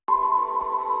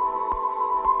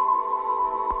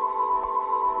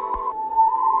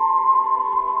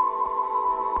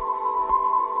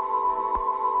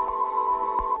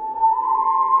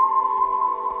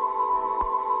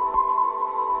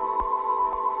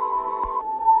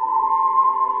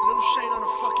shade on the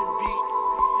fucking beat.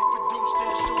 He produced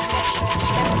it, so no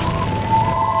shit.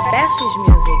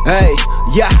 Hey,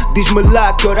 diz-me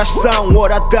lá que horas são,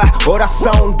 hora da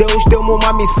oração. Deus deu-me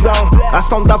uma missão.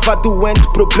 Ação dava doente,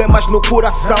 problemas no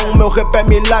coração. Meu rap é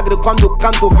milagre quando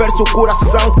canto verso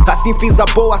coração. Assim fiz a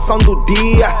boa ação do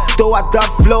dia. Tô a dar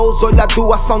flows, olha a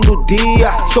doação do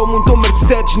dia. Sou muito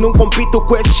Mercedes, não compito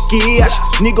com esses guias.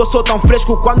 Nigga, eu sou tão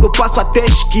fresco quando passo até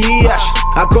esquias.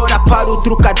 Agora para o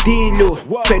trocadilho,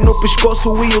 pé no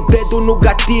pescoço e o dedo no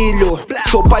gatilho.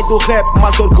 Sou pai do rap,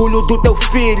 mas orgulho do teu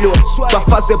filho. Tu a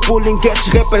fazer bullying, esses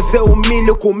rappers eu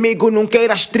humilho. Comigo não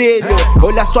queiras trilho.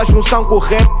 Olha só a junção que o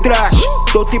rap traz.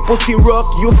 Tô tipo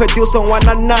C-Rock e o Phedilson, o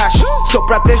Ananás. Só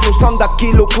pra teres noção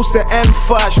daquilo que o CM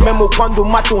faz. Mesmo quando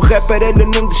mata um rapper ele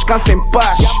não descansa em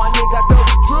paz.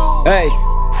 Ei,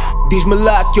 diz-me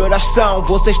lá que horas são.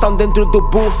 Vocês estão dentro do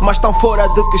buff, mas estão fora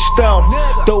de questão.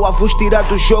 Estou a vos tirar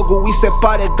do jogo, isso é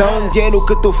paredão. Dinheiro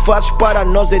que tu fazes para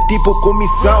nós é tipo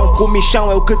comissão.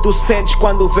 Comichão é o que tu sentes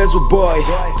quando vês o boy.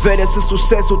 Ver esse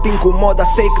sucesso te incomoda,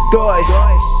 sei que dói.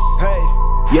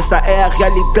 E essa é a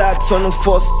realidade, se eu não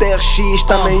fosse TRX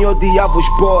também odiava os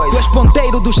boys. Tu és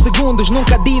ponteiro dos segundos,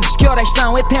 nunca dizes que horas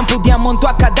são. É tempo de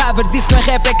amontoar cadáveres, isso não é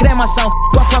rap, é cremação.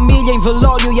 Tua família em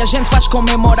velório e a gente faz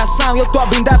comemoração. Eu tô a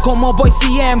brindar como o boy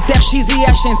CM, TRX e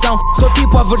Ascensão. Sou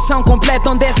tipo a versão completa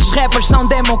onde esses rappers são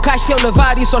democais. Se eu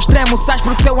levar isso ao extremo, sabes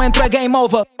porque se eu entro é game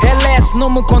over. LS não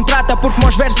me contrata porque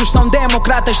meus versos são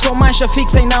democratas. Sou mancha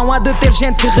fixa e não há de ter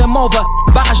gente que remova.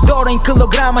 Barras de ouro em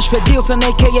quilogramas, Phedilson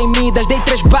a.k.a. Midas. Dei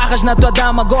 3 barras na tua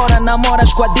dama, agora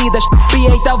namoras com Adidas.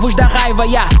 P.A.Tavos da raiva,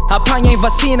 apanhem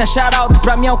vacina. Shoutout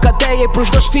para a minha alcateia e pros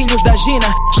 2 filhos da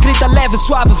Gina. Escrita leve,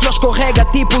 suave, flow escorrega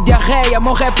tipo diarreia.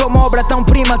 Meu rap é uma obra tão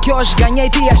prima que hoje ganhei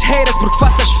tias haters. Porque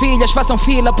faço as filhas, façam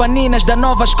fila para ninas da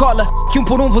nova escola. Que um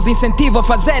por um vos incentiva a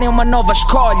fazerem uma nova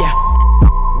escolha.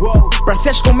 Para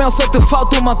seres como eu só te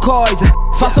falta uma coisa.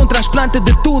 Faça um transplante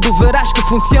de tudo, verás que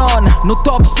funciona. No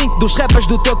top 5 dos rappers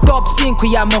do teu top 5.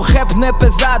 E meu rap não é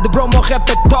pesado, bro, meu rap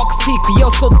é tóxico. E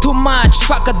eu sou too much,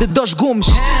 faca de 2 gumes.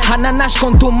 Ananás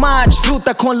com tomates,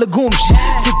 fruta com legumes.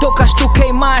 Se tocas tu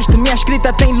queimaste, minha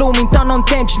escrita tem lume. Então não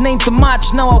tentes nem te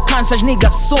mates, não alcanças, nigga,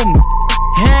 assume.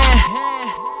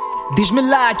 Diz-me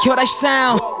lá que horas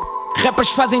são. Rappers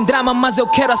fazem drama, mas eu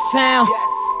quero ação.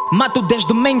 Mato desde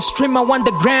o mainstream ao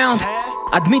underground.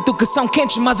 Admito que são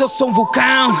quentes, mas eu sou um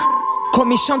vulcão.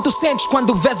 Comichão tu sentes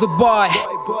quando vês o boy.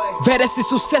 Ver esse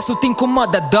sucesso te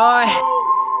incomoda, dói.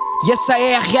 E essa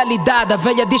é a realidade. A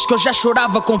velha diz que eu já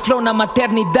chorava com flow na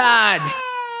maternidade.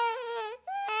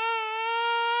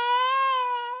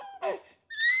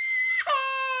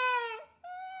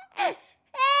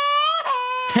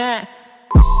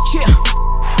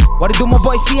 What it do, my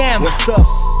boy CM? What's up?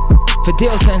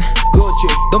 Phedilson, Gucci,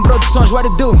 Don Produções, what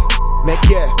it do? Mac,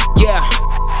 yeah. Yeah.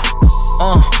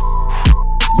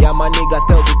 Yeah, my nigga,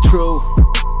 tell the truth.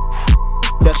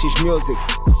 TRX Music.